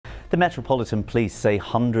The Metropolitan Police say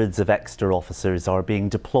hundreds of extra officers are being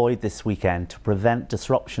deployed this weekend to prevent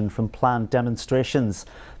disruption from planned demonstrations.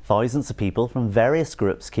 Thousands of people from various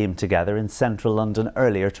groups came together in central London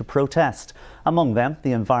earlier to protest. Among them,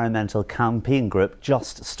 the environmental campaign group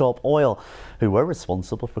Just Stop Oil, who were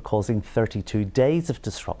responsible for causing 32 days of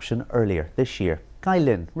disruption earlier this year. Guy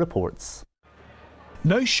Lynn reports.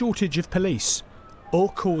 No shortage of police or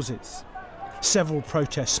causes. Several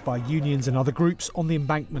protests by unions and other groups on the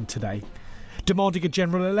embankment today, demanding a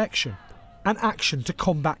general election and action to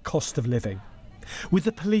combat cost of living, with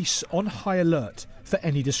the police on high alert for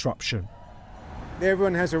any disruption.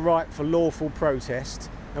 Everyone has a right for lawful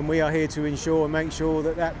protest, and we are here to ensure and make sure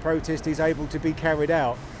that that protest is able to be carried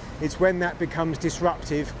out. It's when that becomes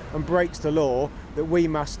disruptive and breaks the law that we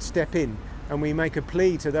must step in, and we make a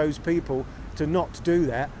plea to those people to not do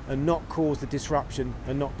that and not cause the disruption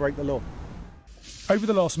and not break the law. Over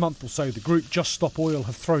the last month or so, the group Just Stop Oil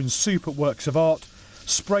have thrown soup at works of art,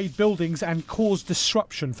 sprayed buildings and caused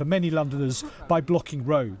disruption for many Londoners by blocking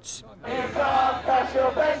roads.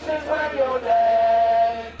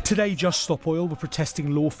 Today, Just Stop Oil were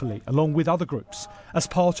protesting lawfully, along with other groups, as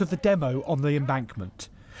part of the demo on the embankment.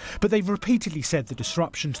 But they've repeatedly said the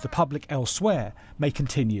disruption to the public elsewhere may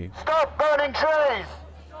continue. Stop burning trees!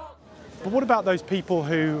 But what about those people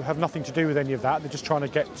who have nothing to do with any of that? They're just trying to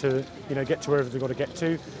get to wherever they've got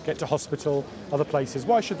to get to hospital, other places.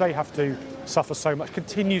 Why should they have to suffer so much,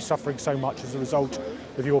 continue suffering so much as a result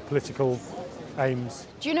of your political aims?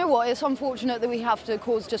 Do you know what? It's unfortunate that we have to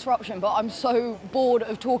cause disruption, but I'm so bored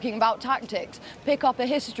of talking about tactics. Pick up a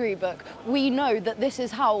history book. We know that this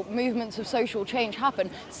is how movements of social change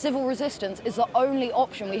happen. Civil resistance is the only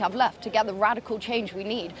option we have left to get the radical change we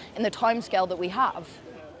need in the timescale that we have.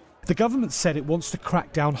 The government said it wants to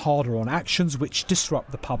crack down harder on actions which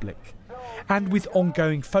disrupt the public. And with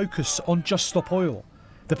ongoing focus on Just Stop Oil,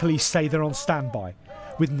 the police say they're on standby,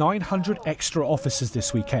 with 900 extra officers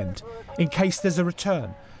this weekend, in case there's a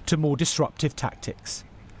return to more disruptive tactics.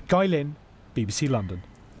 Guy Lynn, BBC London.